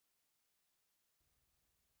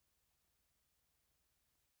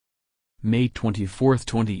May 24,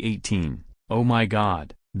 2018. Oh my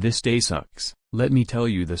god, this day sucks. Let me tell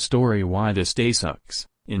you the story why this day sucks.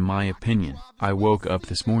 In my opinion, I woke up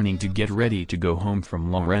this morning to get ready to go home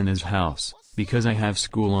from Lorena's house, because I have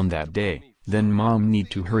school on that day. Then mom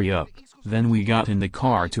need to hurry up. Then we got in the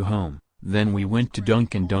car to home. Then we went to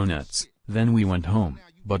Dunkin' Donuts. Then we went home.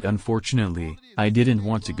 But unfortunately, I didn't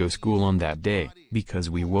want to go school on that day,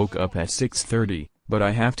 because we woke up at 6:30, but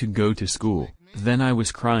I have to go to school. Then I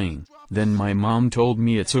was crying. Then my mom told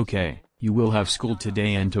me it's okay, you will have school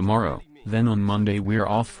today and tomorrow. Then on Monday we're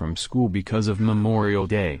off from school because of Memorial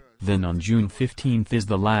Day. Then on June 15th is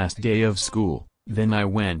the last day of school. Then I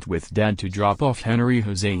went with Dad to drop off Henry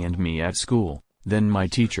Jose and me at school. Then my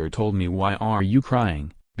teacher told me, why are you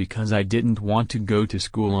crying? Because I didn't want to go to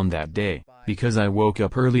school on that day, because I woke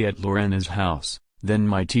up early at Lorena's house. Then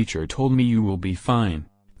my teacher told me you will be fine.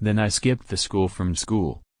 Then I skipped the school from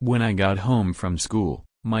school. When I got home from school,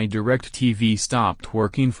 my DirecTV stopped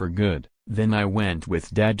working for good. Then I went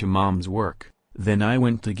with Dad to Mom's work. Then I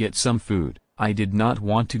went to get some food. I did not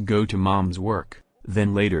want to go to Mom's work.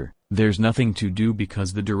 Then later, there's nothing to do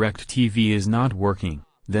because the DirecTV is not working.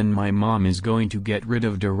 Then my mom is going to get rid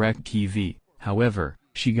of DirecTV. However,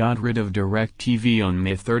 she got rid of DirecTV on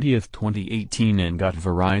May 30th, 2018 and got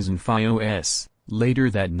Verizon Fios.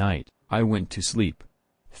 Later that night, I went to sleep.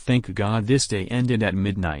 Thank God this day ended at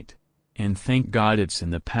midnight. And thank God it's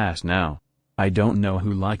in the past now. I don't know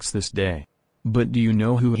who likes this day. But do you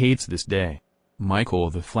know who hates this day? Michael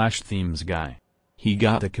the Flash Themes guy. He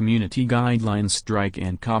got a community guidelines strike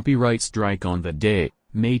and copyright strike on the day.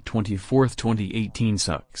 May 24, 2018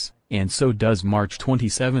 sucks, and so does March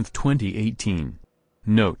 27, 2018.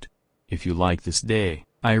 Note: if you like this day,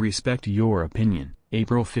 I respect your opinion.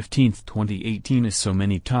 April 15, 2018 is so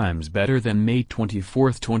many times better than May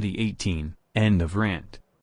 24, 2018. End of rant.